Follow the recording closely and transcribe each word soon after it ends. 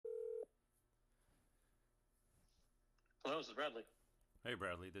this is Bradley. Hey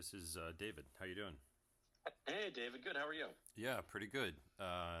Bradley, this is David. How you doing? Hey, David. Good. How are you? Yeah, pretty good.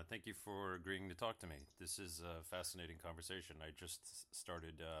 Thank you for agreeing to talk to me. This is a fascinating conversation. I just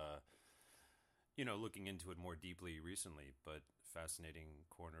started, looking into it more deeply recently, but fascinating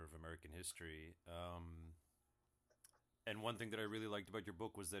corner of American history. And one thing that I really liked about your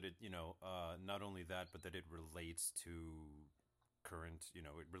book was that not only that, but that it relates to current, it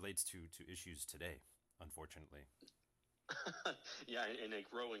relates to issues today, unfortunately. Yeah, in a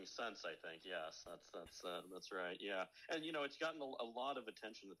growing sense, I think. Yes, that's right. Yeah, and it's gotten a lot of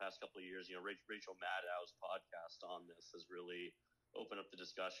attention in the past couple of years. Rachel Maddow's podcast on this has really opened up the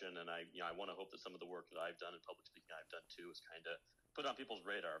discussion, and I want to hope that some of the work that I've done in public speaking I've done too is kind of put on people's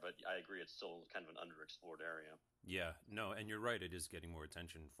radar. But I agree, it's still kind of an underexplored area. Yeah, no, and you're right. It is getting more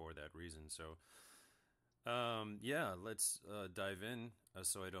attention for that reason. So, yeah, let's dive in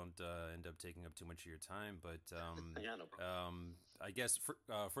so I don't end up taking up too much of your time. But Yeah, no problem. I guess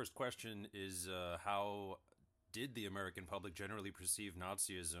first question is how did the American public generally perceive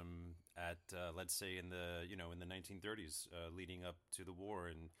Nazism at let's say in the 1930s leading up to the war,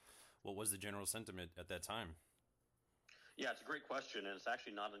 and what was the general sentiment at that time? Yeah, it's a great question, and it's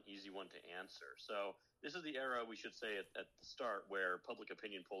actually not an easy one to answer. So this is the era, we should say, at the start where public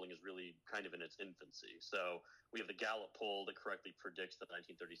opinion polling is really kind of in its infancy. So we have the Gallup poll that correctly predicts the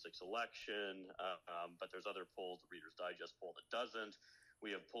 1936 election, but there's other polls, the Reader's Digest poll that doesn't.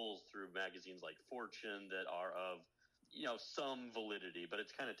 We have polls through magazines like Fortune that are of some validity, but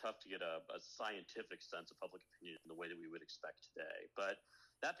it's kind of tough to get a scientific sense of public opinion in the way that we would expect today. But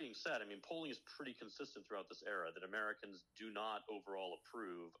that being said, I mean, polling is pretty consistent throughout this era that Americans do not overall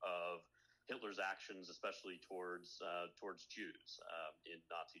approve of Hitler's actions, especially towards Jews in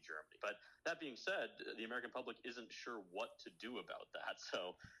Nazi Germany. But that being said, the American public isn't sure what to do about that.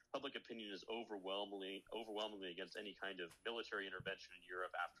 So public opinion is overwhelmingly against any kind of military intervention in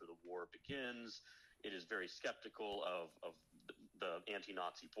Europe after the war begins. It is very skeptical of the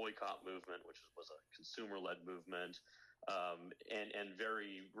anti-Nazi boycott movement, which was a consumer-led movement, and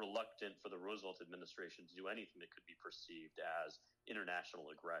very reluctant for the Roosevelt administration to do anything that could be perceived as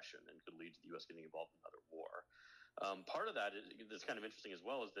international aggression and could lead to the U.S. getting involved in another war. Part of that that's kind of interesting as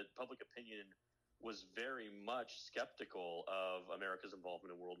well is that public opinion was very much skeptical of America's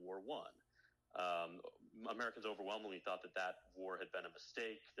involvement in World War One. Americans overwhelmingly thought that war had been a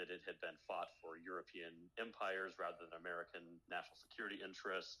mistake, that it had been fought for European empires rather than American national security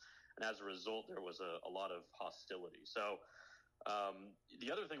interests. And as a result, there was a lot of hostility. So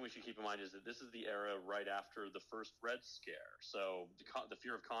the other thing we should keep in mind is that this is the era right after the first Red Scare. So the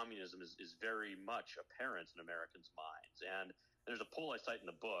fear of communism is very much apparent in Americans' minds. And there's a poll I cite in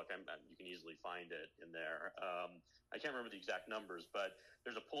the book. You can easily find it in there. I can't remember the exact numbers, but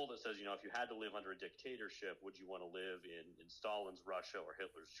there's a poll that says, if you had to live under a dictatorship, would you want to live in Stalin's Russia or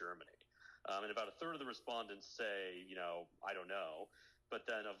Hitler's Germany? And about a third of the respondents say, I don't know. But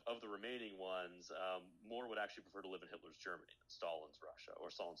then of the remaining ones, more would actually prefer to live in Hitler's Germany than Stalin's Russia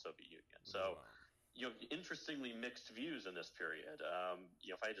or Stalin's Soviet Union. So, Wow. Interestingly mixed views in this period.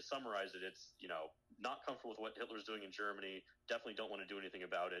 If I had to summarize it, it's, not comfortable with what Hitler's doing in Germany, definitely don't want to do anything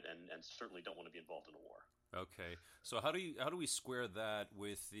about it, and certainly don't want to be involved in a war. Okay, so how do we square that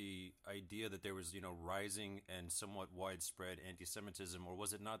with the idea that there was rising and somewhat widespread anti-Semitism, or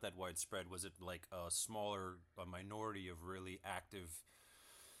was it not that widespread? Was it like a minority of really active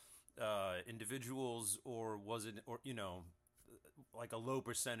individuals, or was it like a low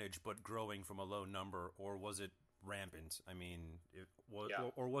percentage but growing from a low number, or was it rampant? I mean, Yeah.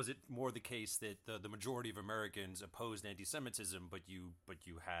 or was it more the case that the majority of Americans opposed anti-Semitism, but you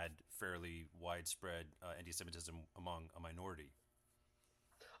had fairly widespread anti-Semitism among a minority?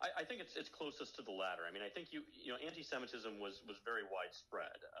 I think it's closest to the latter. I mean, I think anti-Semitism was very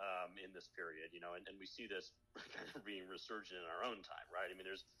widespread in this period, and we see this kind of being resurgent in our own time, right? I mean,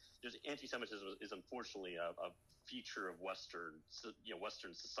 there's anti-Semitism is unfortunately a feature of Western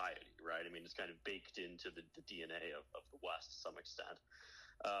society, right? I mean, it's kind of baked into the DNA of the West to some extent.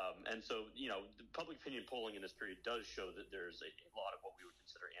 And so, the public opinion polling in this period does show that there's a lot of what we would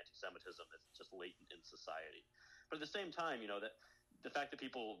consider anti-Semitism that's just latent in society. But at the same time, that the fact that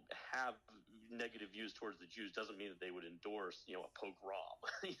people have negative views towards the Jews doesn't mean that they would endorse, a pogrom,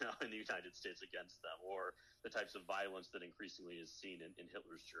 in the United States against them, or the types of violence that increasingly is seen in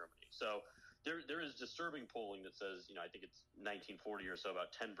Hitler's Germany. So there is disturbing polling that says, I think it's 1940 or so,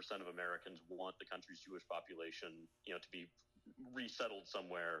 about 10% of Americans want the country's Jewish population, to be resettled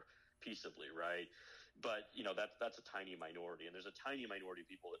somewhere peaceably, right? But that's a tiny minority, and there's a tiny minority of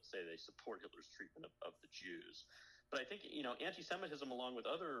people that say they support Hitler's treatment of the Jews. But I think anti-Semitism, along with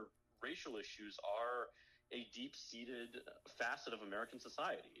other racial issues, are a deep-seated facet of American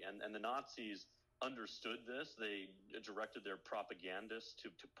society. And the Nazis understood this. They directed their propagandists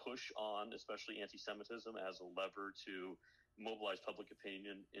to push on, especially anti-Semitism, as a lever to mobilize public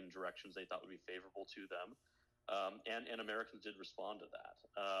opinion in directions they thought would be favorable to them. And Americans did respond to that,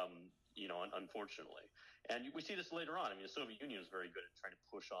 unfortunately. And we see this later on. I mean, the Soviet Union was very good at trying to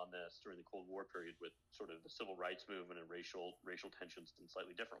push on this during the Cold War period with sort of the civil rights movement and racial tensions in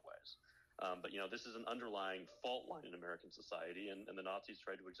slightly different ways. But this is an underlying fault line in American society, and the Nazis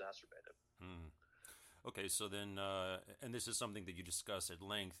tried to exacerbate it. Okay, so then, and this is something that you discuss at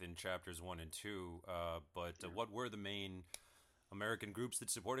length in chapters 1 and 2, but what were the main American groups that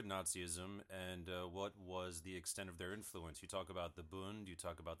supported Nazism, and what was the extent of their influence? You talk about the Bund, you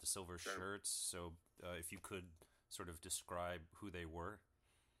talk about the Silver Shirts, so if you could sort of describe who they were.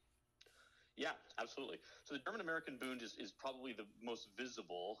 Yeah, absolutely. So the German American Bund is probably the most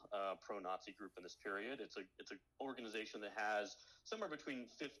visible pro-Nazi group in this period. It's an organization that has somewhere between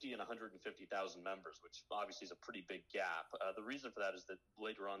 50 and 150,000 members, which obviously is a pretty big gap. The reason for that is that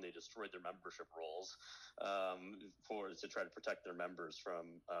later on they destroyed their membership rolls to try to protect their members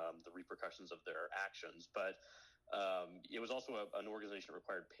from the repercussions of their actions. But it was also an organization that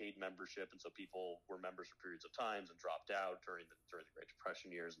required paid membership, and so people were members for periods of times and dropped out during the Great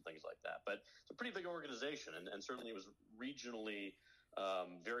Depression years and things like that. But it's a pretty big organization, and certainly it was regionally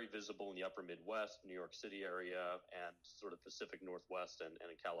very visible in the upper Midwest, New York City area, and sort of Pacific Northwest and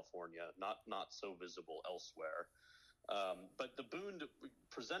in California, not so visible elsewhere. But the Bund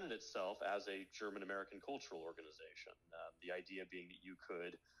presented itself as a German-American cultural organization, the idea being that you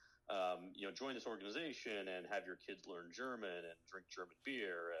could join this organization and have your kids learn German and drink German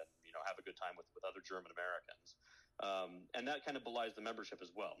beer and, have a good time with other German Americans. And that kind of belies the membership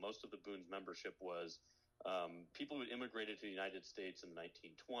as well. Most of the Bund's membership was people who had immigrated to the United States in the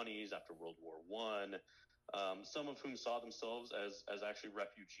 1920s after World War I, some of whom saw themselves as actually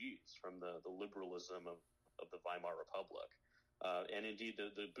refugees from the liberalism of the Weimar Republic. And indeed,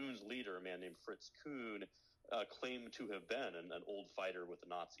 the Bund's leader, a man named Fritz Kuhn, claimed to have been an old fighter with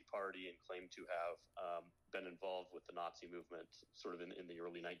the Nazi Party and claimed to have been involved with the Nazi movement sort of in the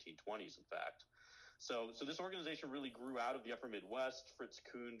early 1920s, in fact. So this organization really grew out of the upper Midwest. Fritz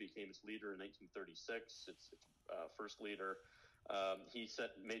Kuhn became its leader in 1936, its first leader. He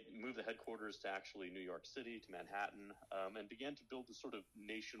moved the headquarters to actually New York City, to Manhattan, and began to build this sort of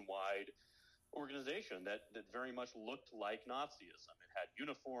nationwide organization that very much looked like Nazism. It had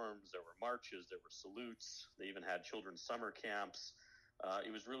uniforms, there were marches, there were salutes, they even had children's summer camps.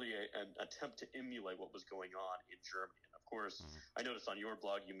 It was really an attempt to emulate what was going on in Germany. And of course, I noticed on your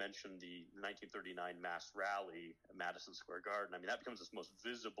blog you mentioned the 1939 mass rally at Madison Square Garden. I mean, that becomes its most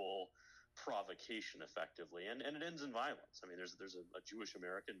visible provocation, effectively, and it ends in violence. I mean, there's a Jewish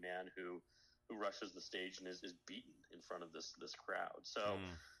American man who rushes the stage and is beaten in front of this crowd. So.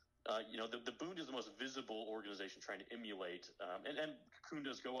 The Bund is the most visible organization trying to emulate, and Kuhn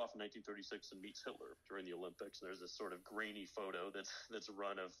does go off in 1936 and meets Hitler during the Olympics. And there's this sort of grainy photo that's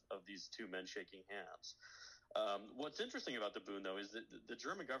run of these two men shaking hands. What's interesting about the Bund, though, is that the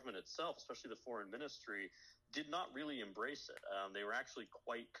German government itself, especially the foreign ministry, did not really embrace it. They were actually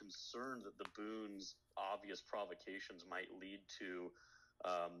quite concerned that the Bund's obvious provocations might lead to,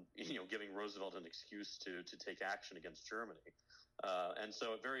 giving Roosevelt an excuse to take action against Germany. And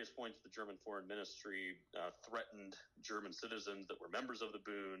so at various points, the German Foreign Ministry threatened German citizens that were members of the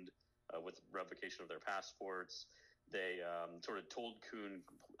Bund with revocation of their passports. They sort of told Kuhn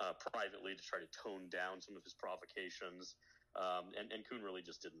privately to try to tone down some of his provocations. And Kuhn really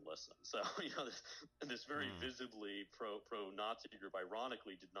just didn't listen. So, this very visibly pro-Nazi group,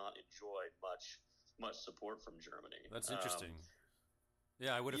 ironically, did not enjoy much support from Germany. That's interesting.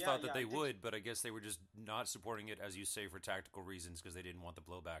 Yeah, I would have thought that they would, but I guess they were just not supporting it, as you say, for tactical reasons, because they didn't want the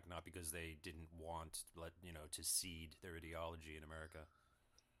blowback, not because they didn't want to cede their ideology in America.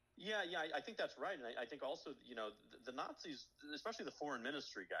 Yeah, I think that's right, and I think also, the Nazis, especially the foreign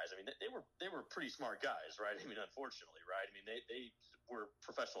ministry guys. I mean, they were pretty smart guys, right? I mean, unfortunately, right? I mean, they were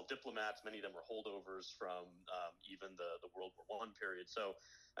professional diplomats. Many of them were holdovers from even the World War I period. So,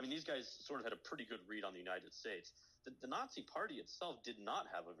 I mean, these guys sort of had a pretty good read on the United States. The Nazi Party itself did not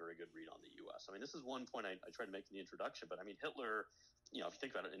have a very good read on the U.S. I mean, this is one point I tried to make in the introduction, but I mean, Hitler, if you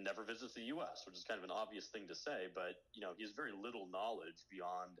think about it, never visits the U.S., which is kind of an obvious thing to say, but, he has very little knowledge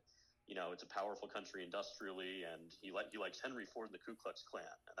beyond, it's a powerful country industrially, and he likes Henry Ford and the Ku Klux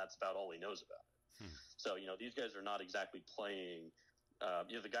Klan, and that's about all he knows about it. So, these guys are not exactly playing,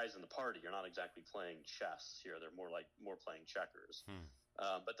 the guys in the party are not exactly playing chess here. They're more playing checkers.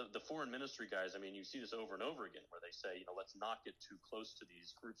 But the foreign ministry guys, I mean, you see this over and over again where they say, let's not get too close to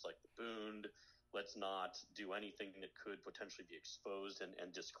these groups like the Bund. Let's not do anything that could potentially be exposed and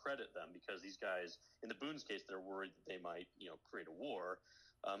discredit them, because these guys, in the Bund's case, they're worried that they might, create a war.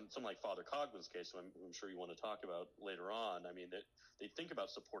 Someone like Father Coglin's case, who I'm sure you want to talk about later on, I mean, they think about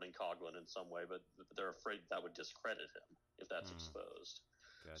supporting Coughlin in some way, but they're afraid that would discredit him if that's exposed.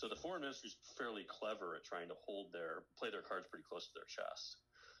 Gotcha. So the foreign ministry is fairly clever at trying to play their cards pretty close to their chest.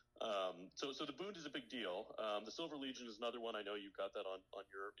 So the Bund is a big deal. The Silver Legion is another one. I know you've got that on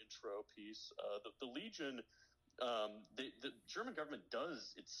your intro piece. The Legion, the German government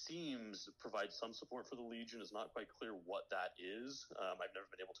does, it seems, provide some support for the Legion. It's not quite clear what that is. I've never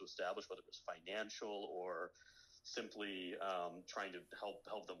been able to establish whether it was financial or simply trying to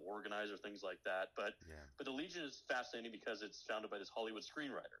help them organize or things like that. But the Legion is fascinating because it's founded by this Hollywood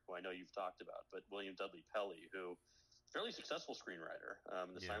screenwriter who I know you've talked about, but William Dudley Pelley, who fairly successful screenwriter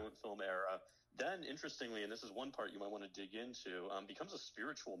in the silent film era. Then, interestingly, and this is one part you might want to dig into, becomes a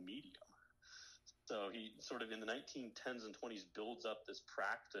spiritual medium. So he sort of in the 1910s and 20s builds up this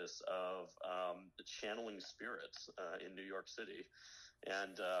practice of channeling spirits in New York City.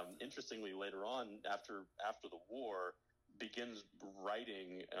 And interestingly, later on, after the war, begins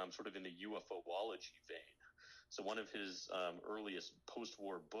writing sort of in the UFOlogy vein. So one of his earliest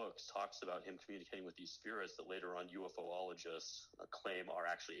post-war books talks about him communicating with these spirits that later on UFOlogists claim are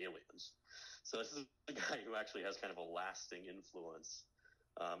actually aliens. So this is a guy who actually has kind of a lasting influence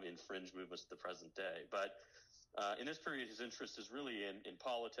in fringe movements to the present day. But in this period, his interest is really in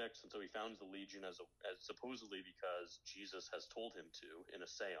politics, and so he founds the Legion as supposedly because Jesus has told him to in a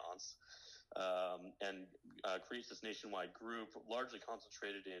seance, and creates this nationwide group, largely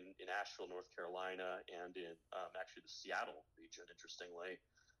concentrated in Asheville, North Carolina, and in actually the Seattle region, interestingly,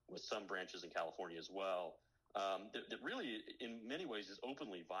 with some branches in California as well. That really, in many ways, is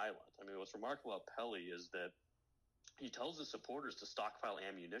openly violent. I mean, what's remarkable about Pelley is that he tells his supporters to stockpile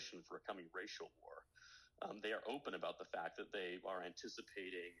ammunition for a coming racial war. They are open about the fact that they are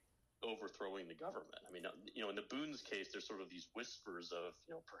anticipating overthrowing the government. I mean, in the Bund's case, there's sort of these whispers of,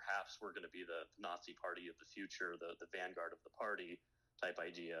 perhaps we're going to be the Nazi party of the future, the vanguard of the party type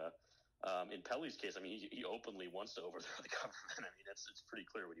idea. In Pelley's case, I mean, he openly wants to overthrow the government. I mean, it's pretty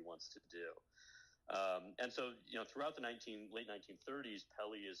clear what he wants to do. And so, throughout the late 1930s,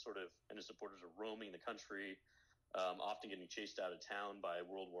 Pelley is sort of, and his supporters are roaming the country, often getting chased out of town by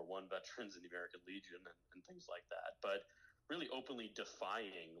World War I veterans in the American Legion and things like that. But really openly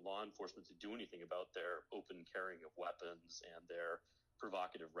defying law enforcement to do anything about their open carrying of weapons and their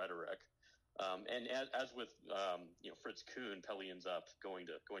provocative rhetoric. And as with Fritz Kuhn, Pelley ends up going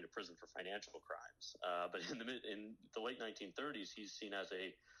to prison for financial crimes. But in the late 1930s, he's seen as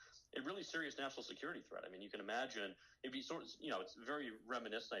a really serious national security threat. I mean, you can imagine it'd be sort of, it's very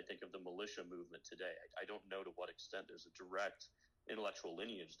reminiscent, I think, of the militia movement today. I don't know to what extent there's a direct intellectual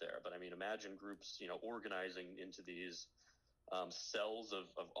lineage there, but I mean, imagine groups, organizing into these cells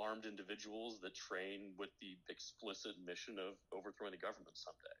of armed individuals that train with the explicit mission of overthrowing the government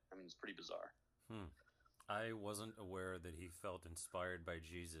someday. I mean, it's pretty bizarre. I wasn't aware that he felt inspired by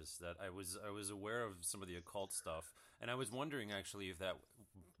Jesus. That I was aware of some of the occult stuff, and I was wondering actually if that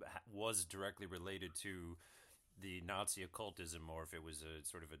was directly related to the Nazi occultism, or if it was a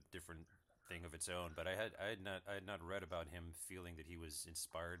sort of a different thing of its own. But I had not read about him feeling that he was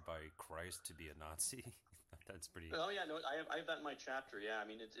inspired by Christ to be a Nazi. That's pretty. Oh yeah, no, I have that in my chapter. Yeah, I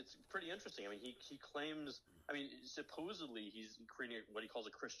mean it's pretty interesting. I mean he claims. I mean supposedly he's creating what he calls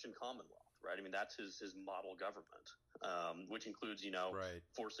a Christian Commonwealth, right? I mean that's his model government, which includes right.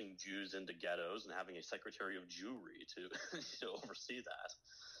 forcing Jews into ghettos and having a secretary of Jewry to to oversee that.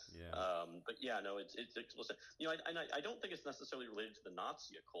 Yeah. But yeah, no, it's explicit. I don't think it's necessarily related to the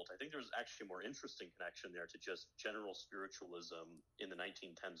Nazi occult. I think there's actually a more interesting connection there to just general spiritualism in the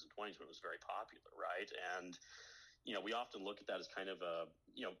 1910s and 20s when it was very popular, right? And we often look at that as kind of a,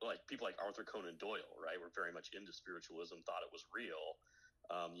 like people like Arthur Conan Doyle, right? Were very much into spiritualism, thought it was real.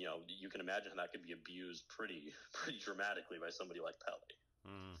 You can imagine how that could be abused pretty dramatically by somebody like Pelley.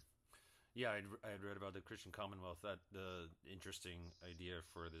 Mm. Yeah, I had read about the Christian Commonwealth, that the interesting idea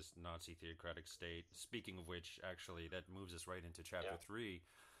for this Nazi theocratic state. Speaking of which, actually, that moves us right into chapter 3,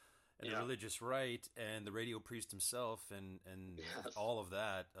 and the religious right and the radio priest himself and all of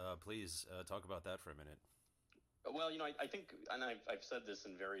that. Please talk about that for a minute. Well, I think, and I've said this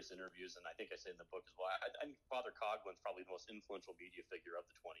in various interviews, and I think I say in the book as well, I think Father Coglin's probably the most influential media figure of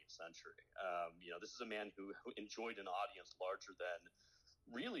the 20th century. This is a man who enjoyed an audience larger than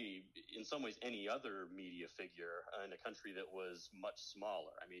really, in some ways, any other media figure in a country that was much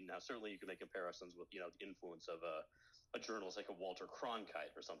smaller. I mean, now certainly you can make comparisons with, the influence of a a journalist like a Walter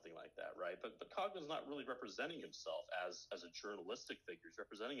Cronkite or something like that, right? But Coughlin's not really representing himself as a journalistic figure. He's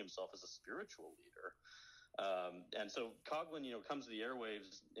representing himself as a spiritual leader. And so Coughlin, comes to the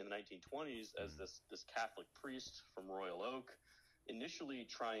airwaves in the 1920s as this Catholic priest from Royal Oak, initially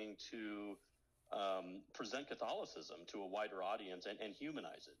trying to present Catholicism to a wider audience and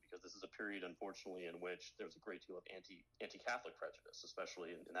humanize it, because this is a period, unfortunately, in which there's a great deal of anti-Catholic prejudice,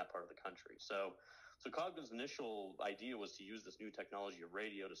 especially in that part of the country. So Coughlin's initial idea was to use this new technology of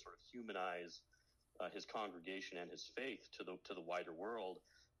radio to sort of humanize his congregation and his faith to the wider world.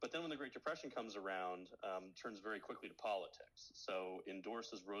 But then when the Great Depression comes around, turns very quickly to politics. So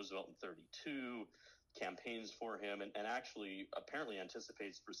endorses Roosevelt in 1932, campaigns for him, and actually apparently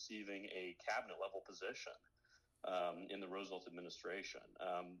anticipates receiving a cabinet-level position in the Roosevelt administration.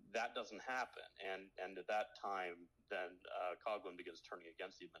 That doesn't happen. And at that time, then Coughlin begins turning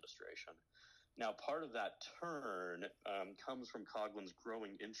against the administration. Now, part of that turn comes from Coughlin's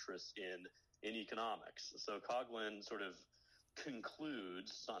growing interest in economics. So Coughlin sort of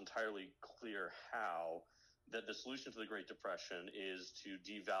concludes, it's not entirely clear how, that the solution to the Great Depression is to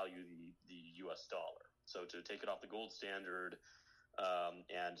devalue the U.S. dollar. So to take it off the gold standard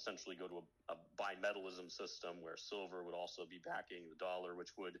and essentially go to a bimetallism system where silver would also be backing the dollar,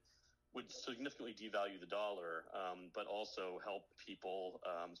 which would significantly devalue the dollar, but also help people,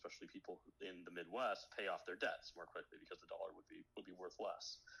 especially people in the Midwest, pay off their debts more quickly because the dollar would be worth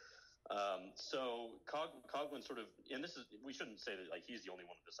less. So Coughlin sort of, and we shouldn't say that like he's the only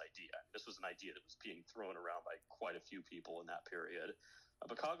one with this idea. This was an idea that was being thrown around by quite a few people in that period.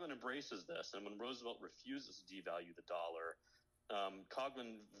 But Coughlin embraces this, and when Roosevelt refuses to devalue the dollar,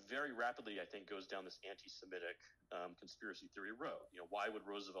 Coughlin very rapidly, I think, goes down this anti-Semitic conspiracy theory road. Why would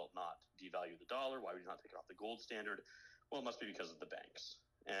Roosevelt not devalue the dollar? Why would he not take it off the gold standard? Well, it must be because of the banks.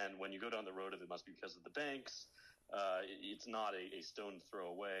 And when you go down the road of it must be because of the banks, it's not a stone throw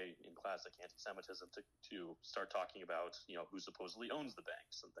away in classic anti-Semitism to start talking about who supposedly owns the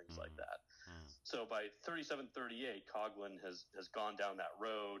banks and things like that. So by 1937, 1938, Coughlin has gone down that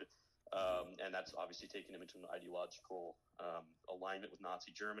road, and that's obviously taken him into an ideological alignment with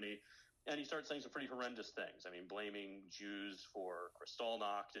Nazi Germany. And he starts saying some pretty horrendous things. I mean, blaming Jews for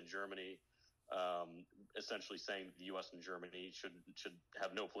Kristallnacht in Germany. Essentially saying that the U.S. and Germany should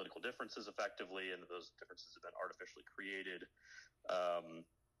have no political differences effectively, and those differences have been artificially created.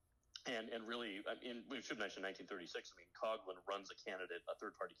 And really, we should mention 1936. Coughlin runs a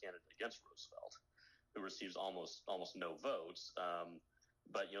third-party candidate against Roosevelt, who receives almost no votes.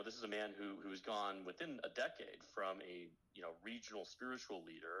 But this is a man who's gone within a decade from a regional spiritual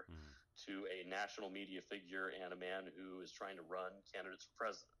leader to a national media figure and a man who is trying to run candidates for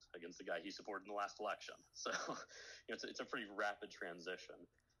president against the guy he supported in the last election. So it's a pretty rapid transition.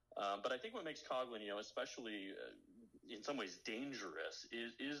 But I think what makes Coughlin, especially in some ways dangerous,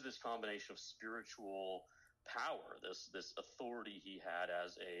 is this combination of spiritual power, this authority he had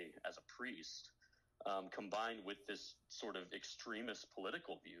as a priest, combined with this sort of extremist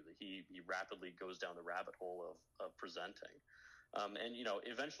political view that he rapidly goes down the rabbit hole of presenting. And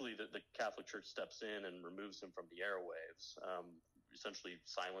eventually the Catholic Church steps in and removes him from the airwaves, essentially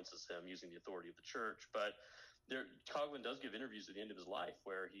silences him using the authority of the church. But Coughlin does give interviews at the end of his life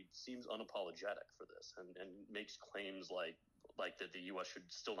where he seems unapologetic for this and makes claims like that the U.S. should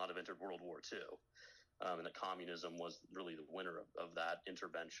still not have entered World War II, and that communism was really the winner of that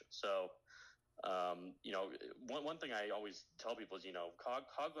intervention. So, one thing I always tell people is,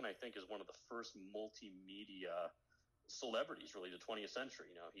 Coughlin, I think, is one of the first multimedia celebrities, really, the 20th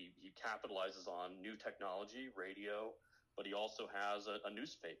century. He capitalizes on new technology, radio, but he also has a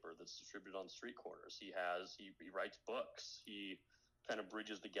newspaper that's distributed on street corners. He writes books. He kind of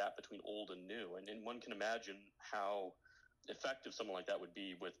bridges the gap between old and new. And one can imagine how effective someone like that would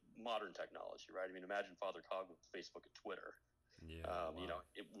be with modern technology, right? Imagine Father Coughlin with Facebook and Twitter. Yeah, wow.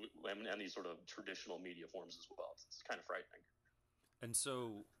 And these sort of traditional media forms as well. It's kind of frightening. And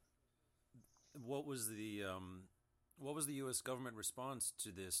so, what was the U.S. government response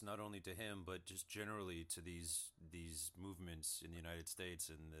to this? Not only to him, but just generally to these movements in the United States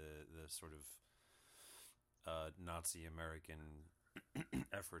and the sort of Nazi American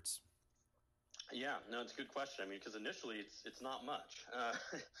efforts. Yeah, no, it's a good question. Because initially it's not much.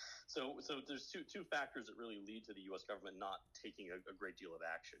 So there's two factors that really lead to the U.S. government not taking a great deal of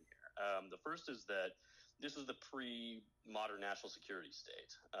action here. The first is that this is the pre-modern national security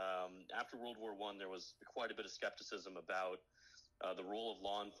state. After World War I, there was quite a bit of skepticism about the role of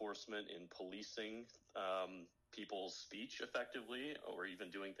law enforcement in policing people's speech effectively, or even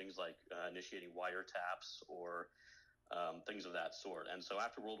doing things like initiating wiretaps or things of that sort. And so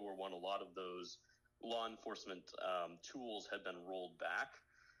after World War I, a lot of those law enforcement tools had been rolled back.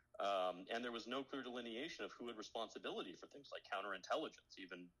 And there was no clear delineation of who had responsibility for things like counterintelligence,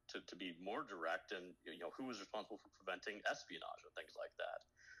 even to be more direct, and who was responsible for preventing espionage and things like that.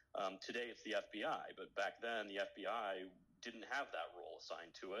 Today it's the FBI, but back then the FBI didn't have that role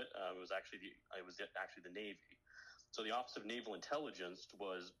assigned to it. It was actually the Navy. So the Office of Naval Intelligence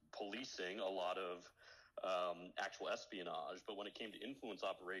was policing a lot of actual espionage, but when it came to influence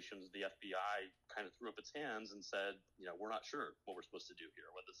operations, the FBI kind of threw up its hands and said, we're not sure what we're supposed to do here,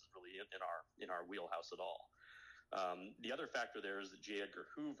 whether this is really in our wheelhouse at all. The other factor there is that J.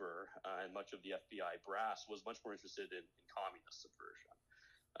 Edgar Hoover and much of the FBI brass was much more interested in communist subversion.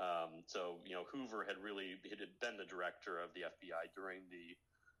 So Hoover had been the director of the FBI during the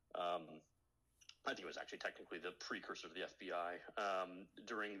I think it was actually technically the precursor to the FBI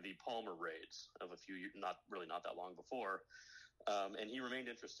during the Palmer raids of a few years, not that long before. And he remained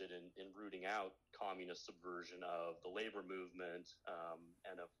interested in rooting out communist subversion of the labor movement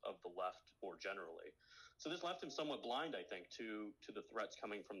and of the left more generally. So this left him somewhat blind, I think, to the threats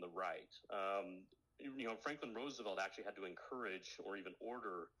coming from the right. Franklin Roosevelt actually had to encourage or even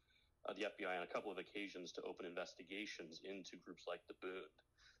order the FBI on a couple of occasions to open investigations into groups like the Bund.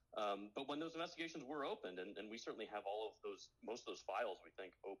 But when those investigations were opened, and we certainly have most of those files, we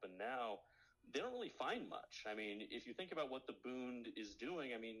think, open now, they don't really find much. I mean, if you think about what the Bund is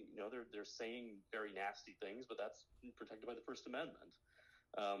doing, I mean, they're saying very nasty things, but that's protected by the First Amendment.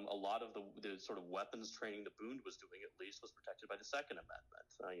 A lot of the sort of weapons training the Bund was doing, at least, was protected by the Second Amendment.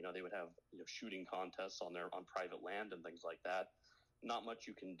 They would have shooting contests on private land and things like that. Not much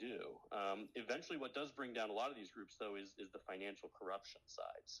you can do. Eventually, what does bring down a lot of these groups, though, is the financial corruption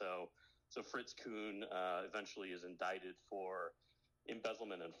side. So Fritz Kuhn eventually is indicted for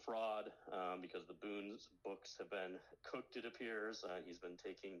embezzlement and fraud because the Bund's books have been cooked, it appears. He's been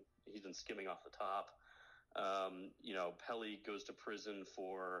skimming off the top. Pelly goes to prison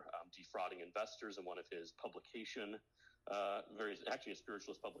for defrauding investors in one of his publication, actually a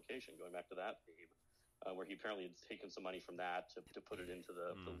spiritualist publication, going back to that theme. Where he apparently had taken some money from that to put it into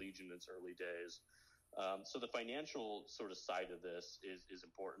the Legion in its early days. So the financial sort of side of this is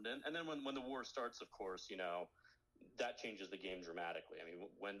important. And then when the war starts, of course, that changes the game dramatically. I mean,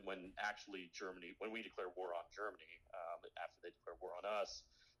 when we declare war on Germany, after they declare war on us,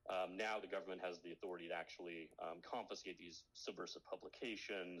 now the government has the authority to actually confiscate these subversive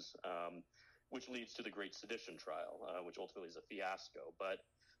publications, which leads to the Great Sedition Trial, which ultimately is a fiasco. But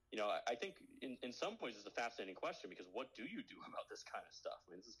I think in some ways it's a fascinating question, because what do you do about this kind of stuff?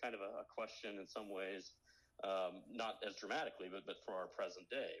 I mean, this is kind of a question in some ways, not as dramatically, but for our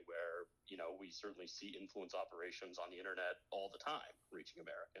present day, where, we certainly see influence operations on the internet all the time reaching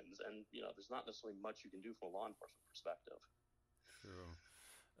Americans. And, there's not necessarily much you can do from a law enforcement perspective. Sure.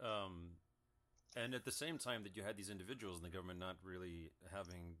 And at the same time that you had these individuals in the government not really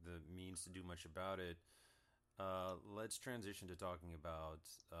having the means to do much about it, let's transition to talking about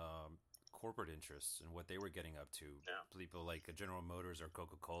corporate interests and what they were getting up to. Yeah. People like General Motors or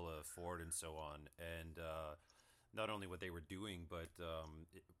Coca-Cola, Ford, and so on. And not only what they were doing, but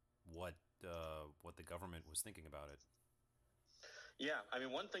what the government was thinking about it. Yeah, I mean,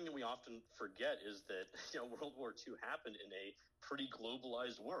 one thing that we often forget is that World War II happened in a pretty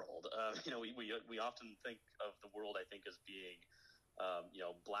globalized world. We often think of the world, I think, as being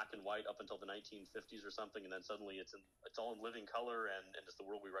black and white up until the 1950s or something, and then suddenly it's all in living color, and it's the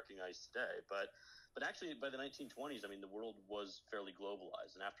world we recognize today. But actually, by the 1920s, I mean, the world was fairly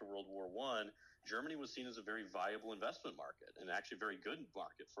globalized, and after World War I, Germany was seen as a very viable investment market, and actually a very good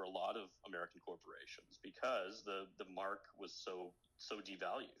market for a lot of American corporations, because the mark was so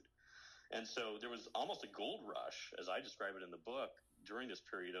devalued. And so there was almost a gold rush, as I describe it in the book, during this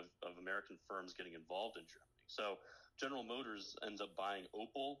period of American firms getting involved in Germany. So General Motors ends up buying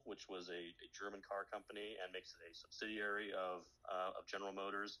Opel, which was a German car company, and makes it a subsidiary of General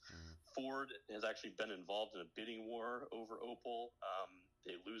Motors. Mm-hmm. Ford has actually been involved in a bidding war over Opel.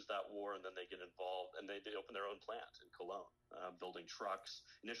 They lose that war, and then they get involved, and they open their own plant in Cologne, building trucks,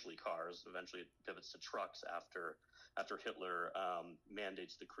 initially cars. Eventually it pivots to trucks after Hitler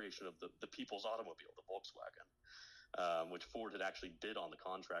mandates the creation of the people's automobile, the Volkswagen, which Ford had actually bid on the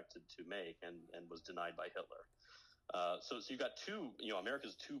contract to make and was denied by Hitler. So you've got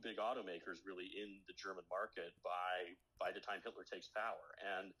America's two big automakers really in the German market by the time Hitler takes power.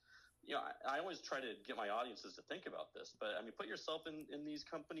 And I always try to get my audiences to think about this, but I mean, put yourself in these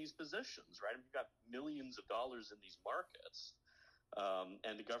companies' positions, right? I mean, you've got millions of dollars in these markets,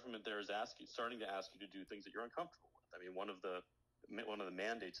 and the government there is starting to ask you to do things that you're uncomfortable with. I mean, one of the one of the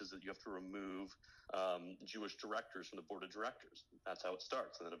mandates is that you have to remove Jewish directors from the board of directors. That's how it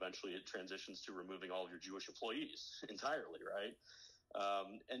starts, and then eventually it transitions to removing all of your Jewish employees entirely, right?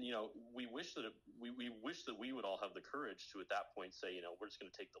 And we wish that we would all have the courage to at that point say, we're just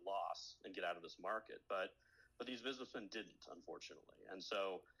going to take the loss and get out of this market, but these businessmen didn't, unfortunately, and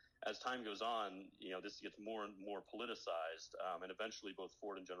so. As time goes on, this gets more and more politicized, and eventually both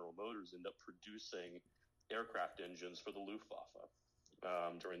Ford and General Motors end up producing aircraft engines for the Luftwaffe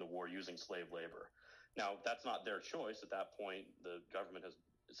during the war using slave labor. Now, that's not their choice. At that point, the government has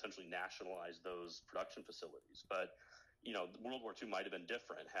essentially nationalized those production facilities. But, World War II might have been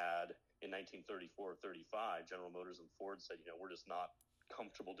different had in 1934 or 35, General Motors and Ford said, we're just not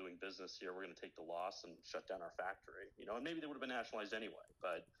comfortable doing business here. We're going to take the loss and shut down our factory, and maybe they would have been nationalized anyway,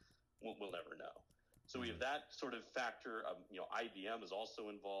 but we'll never know. So we have that sort of factor. IBM is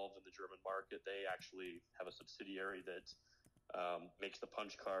also involved in the German market. They actually have a subsidiary that makes the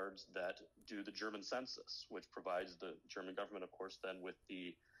punch cards that do the German census, which provides the German government, of course, then with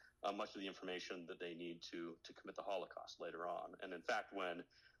the much of the information that they need to commit the Holocaust later on. And in fact, when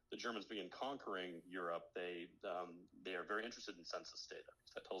the Germans begin conquering Europe, they are very interested in census data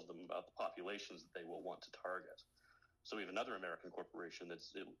because that tells them about the populations that they will want to target. So we have another American corporation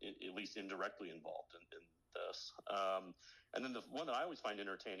that's at least indirectly involved in this. And then the one that I always find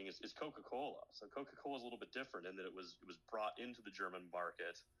entertaining is Coca-Cola. So Coca-Cola is a little bit different in that it was brought into the German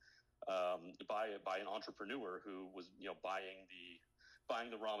market by an entrepreneur who was buying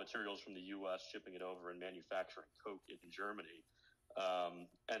the raw materials from the U.S., shipping it over, and manufacturing Coke in Germany.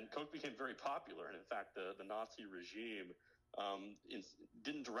 And Coke became very popular, and in fact, the Nazi regime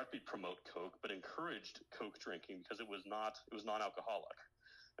didn't directly promote Coke, but encouraged Coke drinking because it was non-alcoholic.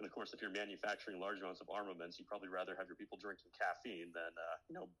 And of course, if you're manufacturing large amounts of armaments, you'd probably rather have your people drinking caffeine than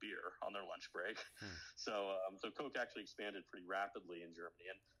beer on their lunch break. So Coke actually expanded pretty rapidly in Germany.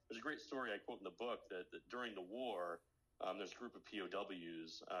 And there's a great story I quote in the book that during the war, there's a group of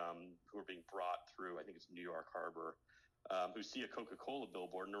POWs who are being brought through, I think it's New York Harbor, who see a Coca-Cola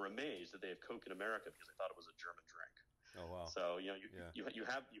billboard and are amazed that they have Coke in America because they thought it was a German drink. Oh wow! So you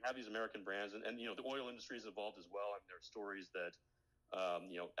have these American brands, and the oil industry is involved as well. I mean, there are stories that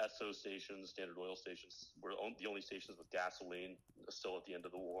Esso stations, Standard Oil stations, were the only stations with gasoline still at the end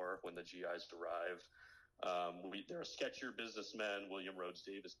of the war when the GIs arrived. There are sketchier businessmen, William Rhodes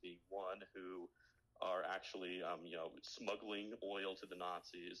Davis being one, who are actually smuggling oil to the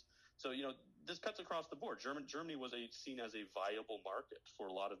Nazis. So this cuts across the board. Germany was seen as a viable market for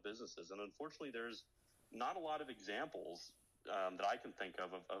a lot of businesses, and unfortunately, there's not a lot of examples that I can think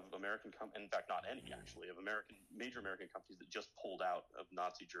of American in fact, not any actually, of major American companies that just pulled out of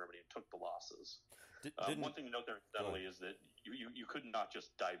Nazi Germany and took the losses. One thing to note there, incidentally, is that you could not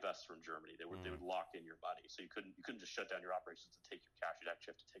just divest from Germany. They would lock in your money, so you couldn't just shut down your operations and take your cash. You'd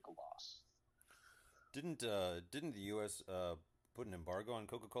actually have to take a loss. Didn't the U.S. Put an embargo on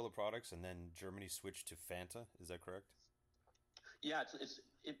Coca-Cola products, and then Germany switched to Fanta? Is that correct? Yeah,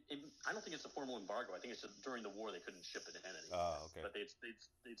 I don't think it's a formal embargo. I think it's just during the war they couldn't ship it in anymore. Oh, okay. But they'd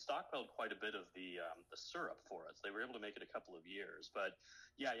stockpiled quite a bit of the syrup for us. They were able to make it a couple of years. But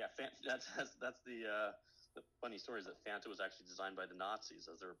that's the funny story is that Fanta was actually designed by the Nazis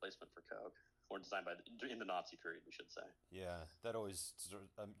as a replacement for Coke, or designed in the Nazi period, we should say. Yeah, that always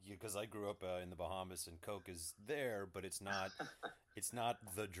because I grew up in the Bahamas, and Coke is there, but it's not. It's not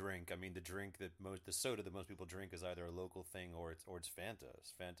the drink. I mean, the soda that most people drink is either a local thing or it's Fanta.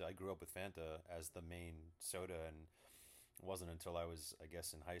 Fanta. I grew up with Fanta as the main soda, and it wasn't until I was, I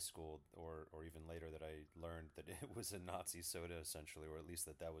guess, in high school or even later that I learned that it was a Nazi soda essentially, or at least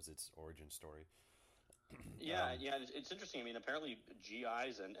that was its origin story. Yeah, it's interesting. I mean, apparently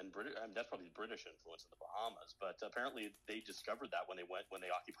GIs and British, that's probably British influence in the Bahamas, but apparently they discovered that when they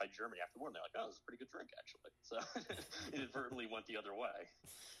occupied Germany after the war, and they're like, oh, this is a pretty good drink, actually. So it inadvertently went the other way.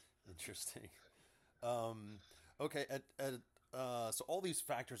 Interesting. Okay. So all these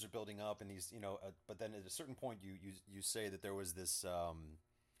factors are building up, and these, but then at a certain point, you say that there was this.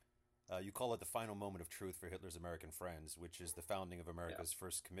 You call it the final moment of truth for Hitler's American friends, which is the founding of America's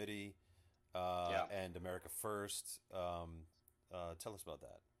First Committee. And America First. Tell us about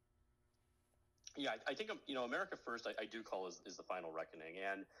that. Yeah, I think America First. I do call is the final reckoning,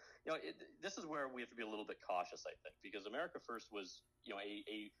 and this is where we have to be a little bit cautious. I think because America First was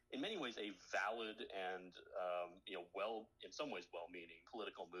in many ways a valid and in some ways well-meaning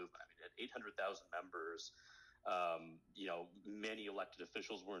political movement. I mean, it had 800,000 members. Many elected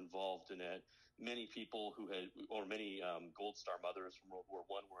officials were involved in it. Many people many Gold Star mothers from World War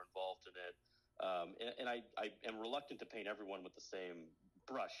I were involved in it. And I am reluctant to paint everyone with the same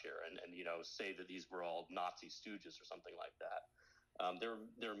brush here and say that these were all Nazi stooges or something like that.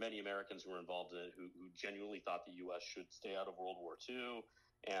 There are many Americans who were involved in it who genuinely thought the U.S. should stay out of World War II,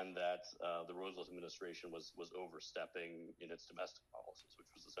 and that the Roosevelt administration was overstepping in its domestic policies, which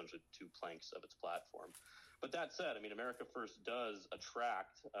was essentially the two planks of its platform. But that said, I mean, America First does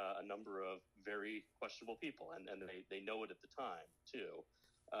attract a number of very questionable people, and they know it at the time too.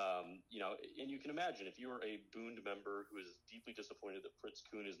 And you can imagine if you're a Bund member who is deeply disappointed that Fritz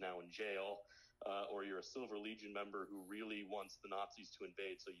Kuhn is now in jail, or you're a Silver Legion member who really wants the Nazis to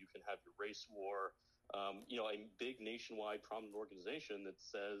invade so you can have your race war. A big nationwide prominent organization that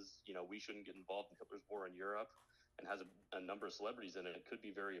says, we shouldn't get involved in Hitler's war in Europe and has a number of celebrities in it, it could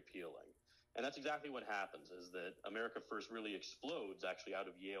be very appealing. And that's exactly what happens, is that America First really explodes actually out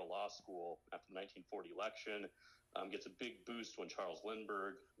of Yale Law School after the 1940 election, gets a big boost when Charles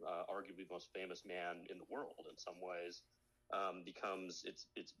Lindbergh, arguably the most famous man in the world in some ways, becomes its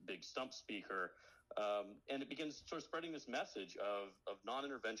big stump speaker. And it begins sort of spreading this message of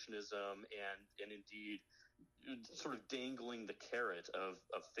non-interventionism and indeed sort of dangling the carrot of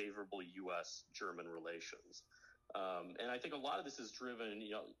favorable U.S.-German relations. And I think a lot of this is driven,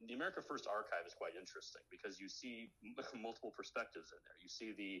 the America First archive is quite interesting because you see multiple perspectives in there. You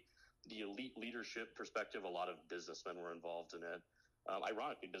see the elite leadership perspective. A lot of businessmen were involved in it.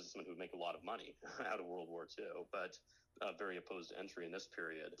 Ironically, businessmen who make a lot of money out of World War II, but very opposed to entry in this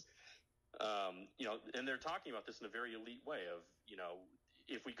period. And they're talking about this in a very elite way of,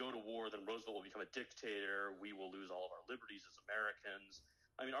 if we go to war, then Roosevelt will become a dictator. We will lose all of our liberties as Americans.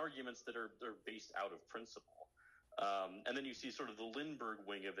 I mean, arguments that are based out of principle. And then you see sort of the Lindbergh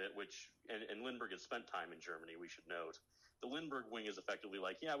wing of it, and Lindbergh has spent time in Germany, we should note. The Lindbergh wing is effectively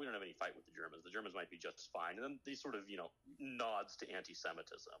like, yeah, we don't have any fight with the Germans. The Germans might be just fine. And then these sort of, nods to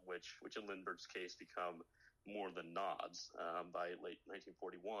anti-Semitism, which in Lindbergh's case become more than nods by late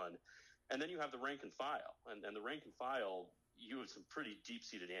 1941. And then you have the rank and file. And the rank and file, you have some pretty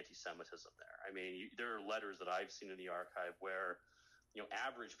deep-seated anti-Semitism there. I mean, there are letters that I've seen in the archive where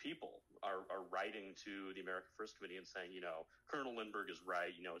average people are writing to the America First Committee and saying, Colonel Lindbergh is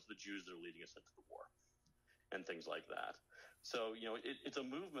right. It's the Jews that are leading us into the war and things like that. So, it's a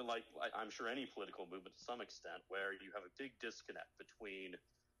movement like I'm sure any political movement to some extent where you have a big disconnect between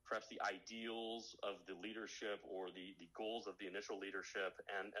perhaps the ideals of the leadership or the goals of the initial leadership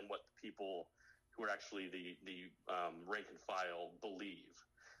and what the people who are actually the rank and file believe.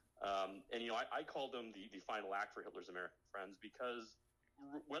 I call them the final act for Hitler's American friends because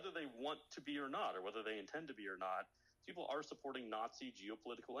whether they want to be or not, or whether they intend to be or not, people are supporting Nazi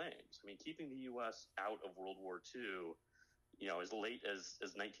geopolitical aims. I mean, keeping the U.S. out of World War II, as late as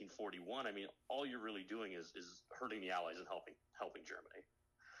 1941, I mean, all you're really doing is hurting the Allies and helping Germany.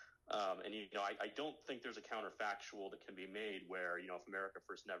 I don't think there's a counterfactual that can be made where, if America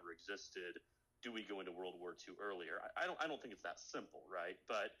First never existed, do we go into World War II earlier? I don't think it's that simple, right?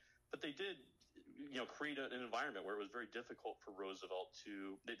 But they did, create an environment where it was very difficult for Roosevelt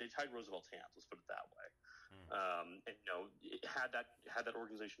they tied Roosevelt's hands, let's put it that way. Had that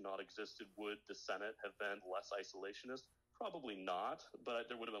organization not existed, would the Senate have been less isolationist? Probably not, but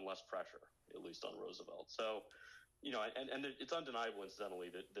there would have been less pressure, at least on Roosevelt. So, and it's undeniable,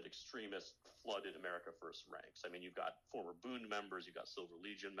 incidentally, that extremists flooded America First ranks. I mean, you've got former Bund members, you've got Silver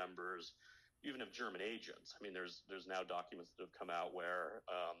Legion members, you even have German agents. I mean, there's now documents that have come out where,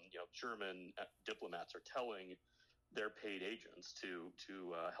 German diplomats are telling their paid agents to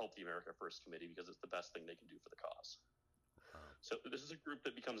help the America First Committee because it's the best thing they can do for the cause. So this is a group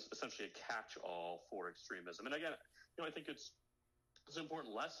that becomes essentially a catch-all for extremism. And again, I think it's an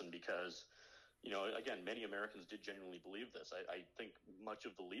important lesson because, again, many Americans did genuinely believe this. I think much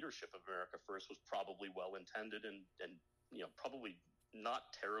of the leadership of America First was probably well-intended and probably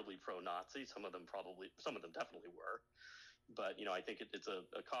not terribly pro-Nazi. Some of them definitely were. But, I think it's a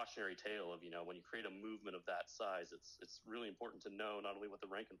cautionary tale of, when you create a movement of that size, it's really important to know not only what the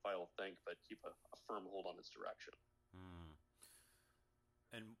rank and file think, but keep a firm hold on its direction.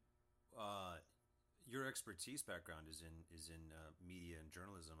 And your expertise background is in media and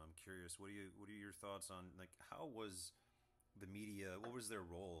journalism. I'm curious, what are your thoughts on, like, how was the media? What was their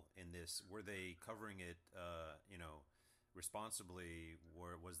role in this? Were they covering it, responsibly?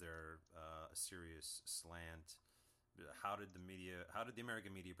 Was there a serious slant? How did the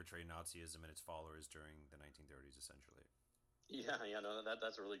American media portray Nazism and its followers during the 1930s, essentially?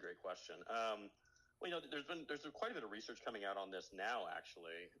 That's a really great question. There's quite a bit of research coming out on this now,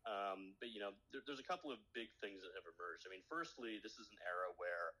 actually. But there's a couple of big things that have emerged. I mean, firstly, this is an era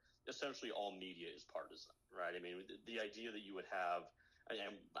where essentially all media is partisan, right? I mean, the idea that you would have, and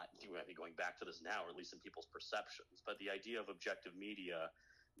you might be going back to this now, or at least in people's perceptions, but the idea of objective media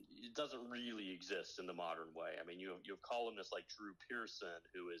it doesn't really exist in the modern way. I mean, you have columnists like Drew Pearson,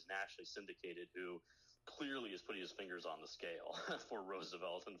 who is nationally syndicated, who clearly is putting his fingers on the scale for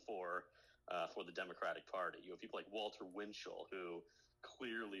Roosevelt and for the Democratic Party. You have people like Walter Winchell, who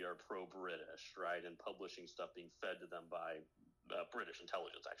clearly are pro-British, right, and publishing stuff being fed to them by British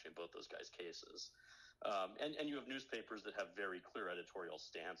intelligence, actually, in both those guys' cases. And you have newspapers that have very clear editorial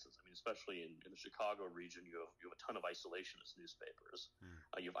stances. I mean, especially in the Chicago region, you have a ton of isolationist newspapers.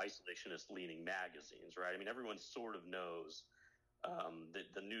 You have isolationist-leaning magazines, right? I mean, everyone sort of knows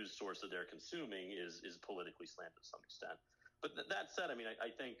that the news source that they're consuming is politically slanted to some extent. But that said, I mean, I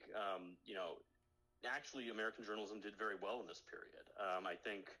think actually American journalism did very well in this period. I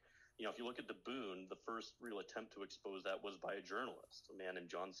think. If you look at the Boone, the first real attempt to expose that was by a journalist, a man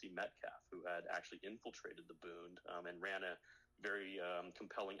named John C. Metcalf, who had actually infiltrated the Boone and ran a very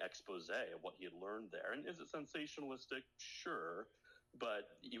compelling expose of what he had learned there. And is it sensationalistic? Sure.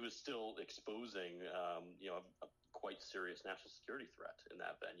 But he was still exposing, a quite serious national security threat in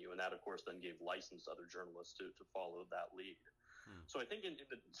that venue. And that, of course, then gave license to other journalists to follow that lead. So I think in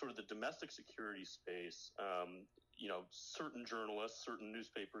the sort of the domestic security space, certain journalists, certain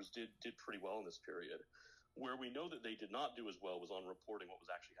newspapers did pretty well in this period. Where we know that they did not do as well was on reporting what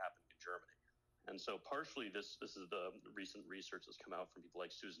was actually happening in Germany. And so partially this is the recent research that's come out from people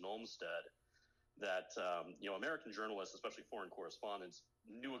like Susan Olmstead that, American journalists, especially foreign correspondents,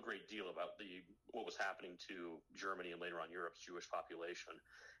 knew a great deal about what was happening to Germany and later on Europe's Jewish population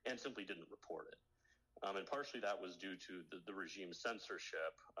and simply didn't report it. And partially that was due to the regime's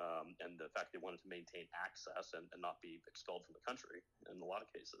censorship and the fact they wanted to maintain access and not be expelled from the country in a lot of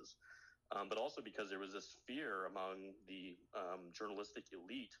cases. But also because there was this fear among the journalistic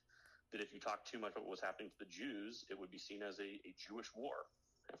elite that if you talked too much about what was happening to the Jews, it would be seen as a Jewish war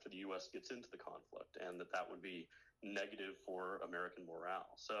after the U.S. gets into the conflict, and that would be negative for American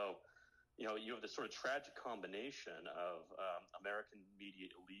morale. So, you have this sort of tragic combination of American media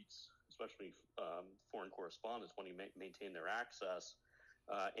elites, especially foreign correspondents, wanting to maintain their access.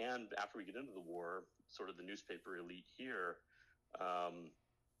 And after we get into the war, sort of the newspaper elite here,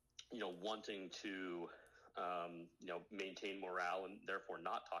 wanting to, maintain morale and therefore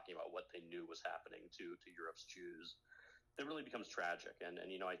not talking about what they knew was happening to Europe's Jews. That really becomes tragic. And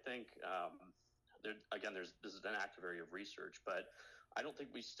I think, this is an active area of research, but I don't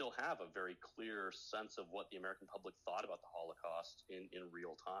think we still have a very clear sense of what the American public thought about the Holocaust in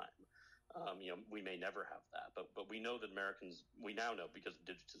real time. We may never have that, but we know that we now know because of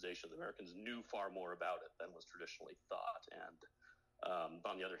digitization, the Americans knew far more about it than was traditionally thought. And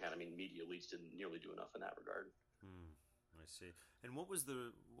on the other hand, I mean, media elites didn't nearly do enough in that regard. I see. And what were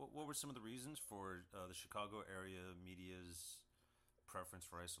some of the reasons for the Chicago area media's preference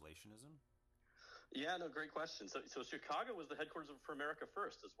for isolationism? Yeah, no, great question. So Chicago was the headquarters for America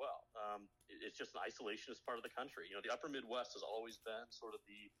First as well. It's just an isolationist part of the country. The upper Midwest has always been sort of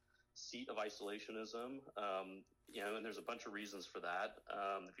the seat of isolationism. And there's a bunch of reasons for that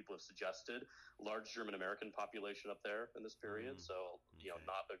that people have suggested. Large German American population up there in this period. So,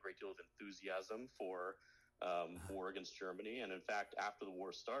 not a great deal of enthusiasm for war against Germany. And in fact, after the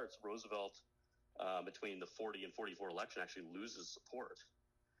war starts, Roosevelt, between the 40 and 44 election, actually loses support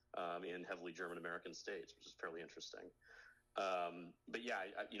in heavily German American states, which is fairly interesting. But yeah,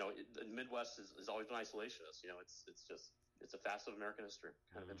 the Midwest has always been isolationist. It's a facet of American history.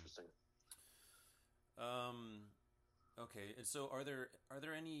 Kind of interesting. Okay, and so are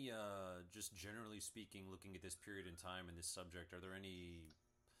there any just generally speaking, looking at this period in time and this subject, are there any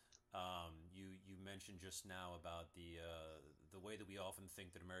you mentioned just now about the way that we often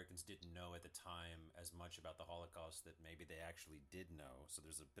think that Americans didn't know at the time as much about the Holocaust that maybe they actually did know. So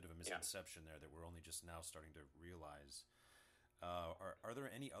there's a bit of a misconception there that we're only just now starting to realize. Are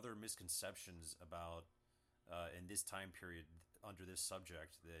there any other misconceptions about in this time period under this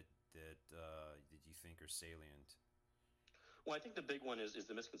subject that you think are salient? Well, I think the big one is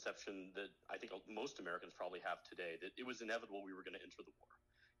the misconception that I think most Americans probably have today, that it was inevitable we were going to enter the war.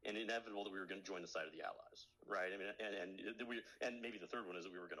 And inevitable that we were going to join the side of the Allies, right? I mean, and maybe the third one is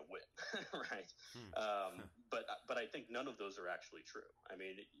that we were going to win, right? But I think none of those are actually true. I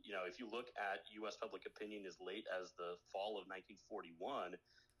mean, if you look at U.S. public opinion as late as the fall of 1941,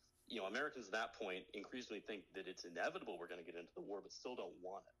 Americans at that point increasingly think that it's inevitable we're going to get into the war, but still don't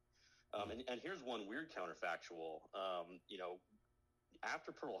want it. And here's one weird counterfactual.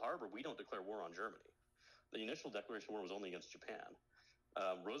 After Pearl Harbor, we don't declare war on Germany. The initial declaration of war was only against Japan.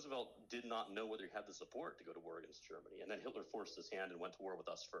 Roosevelt did not know whether he had the support to go to war against Germany, and then Hitler forced his hand and went to war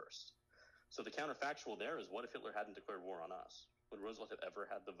with us first. So the counterfactual there is, what if Hitler hadn't declared war on us? Would Roosevelt have ever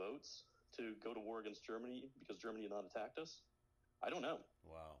had the votes to go to war against Germany because Germany had not attacked us? I don't know.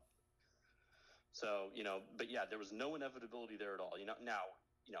 Wow. So, but yeah, there was no inevitability there at all. Now,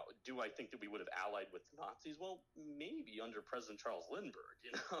 do I think that we would have allied with the Nazis? Well, maybe under President Charles Lindbergh.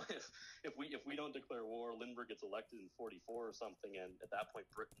 If we don't declare war, Lindbergh gets elected in '44 or something, and at that point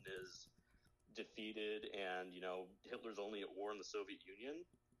Britain is defeated, and Hitler's only at war in the Soviet Union.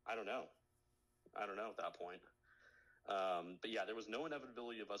 I don't know at that point. But yeah, there was no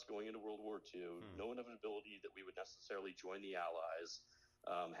inevitability of us going into World War II. No inevitability that we would necessarily join the Allies.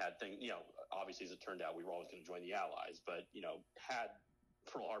 Had things, obviously as it turned out, we were always going to join the Allies. But had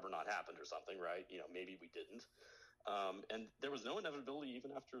Pearl Harbor not happened or something, right? Maybe we didn't. And there was no inevitability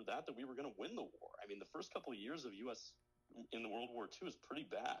even after that we were going to win the war. I mean, the first couple of years of U.S. in the World War II is pretty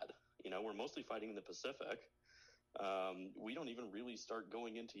bad. We're mostly fighting in the Pacific. We don't even really start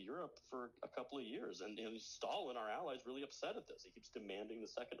going into Europe for a couple of years. And Stalin, our ally, is really upset at this. He keeps demanding the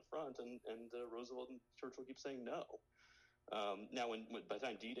second front, and Roosevelt and Churchill keep saying no. Now, by the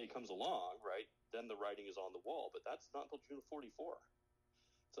time D-Day comes along, right, then the writing is on the wall. But that's not until June of '44.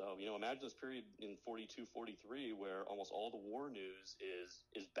 So, imagine this period in 42, 43, where almost all the war news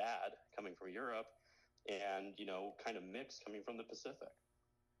is bad coming from Europe and, kind of mixed coming from the Pacific.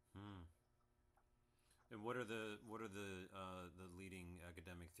 And what are the leading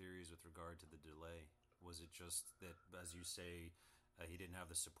academic theories with regard to the delay? Was it just that, as you say, he didn't have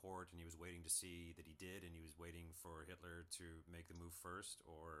the support and he was waiting to see that he did, and he was waiting for Hitler to make the move first,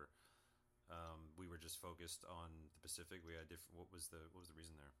 or we were just focused on the Pacific? We had different. What was the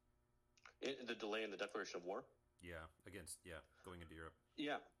reason there? The delay in the declaration of war. Yeah, going into Europe.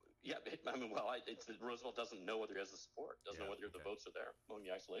 Yeah. I mean, it's that Roosevelt doesn't know whether he has the support, doesn't know whether the votes are there among the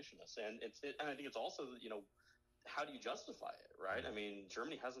isolationists, and and I think it's also how do you justify it, right? I mean,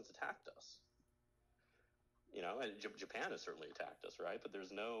 Germany hasn't attacked us. And Japan has certainly attacked us, right? But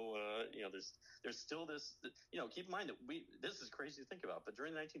there's no, there's still this, keep in mind that this is crazy to think about, but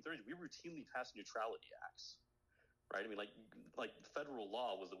during the 1930s, we routinely passed neutrality acts, right? I mean, like federal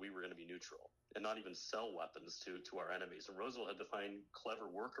law was that we were going to be neutral and not even sell weapons to our enemies. And Roosevelt had to find clever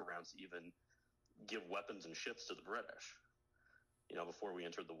workarounds to even give weapons and ships to the British, before we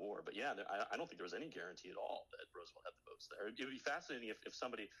entered the war. But yeah, I don't think there was any guarantee at all that Roosevelt had the votes there. It would be fascinating if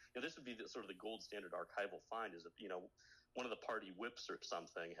somebody, this would be sort of the gold standard archival find, is that, one of the party whips or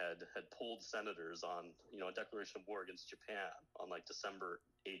something had pulled senators on, a declaration of war against Japan on like December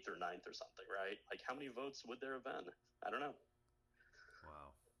 8th or 9th or something, right? Like, how many votes would there have been? I don't know.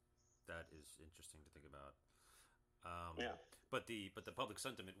 Wow. That is interesting to think about. Yeah. But the public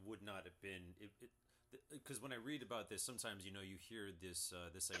sentiment would not have been, because when I read about this, sometimes you hear this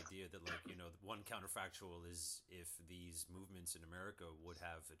idea that, like, one counterfactual is if these movements in America would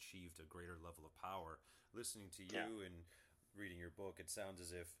have achieved a greater level of power. Listening to you and reading your book, it sounds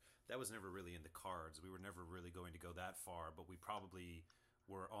as if that was never really in the cards. We were never really going to go that far, but we probably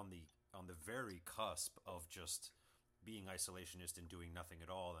were on the very cusp of just being isolationist and doing nothing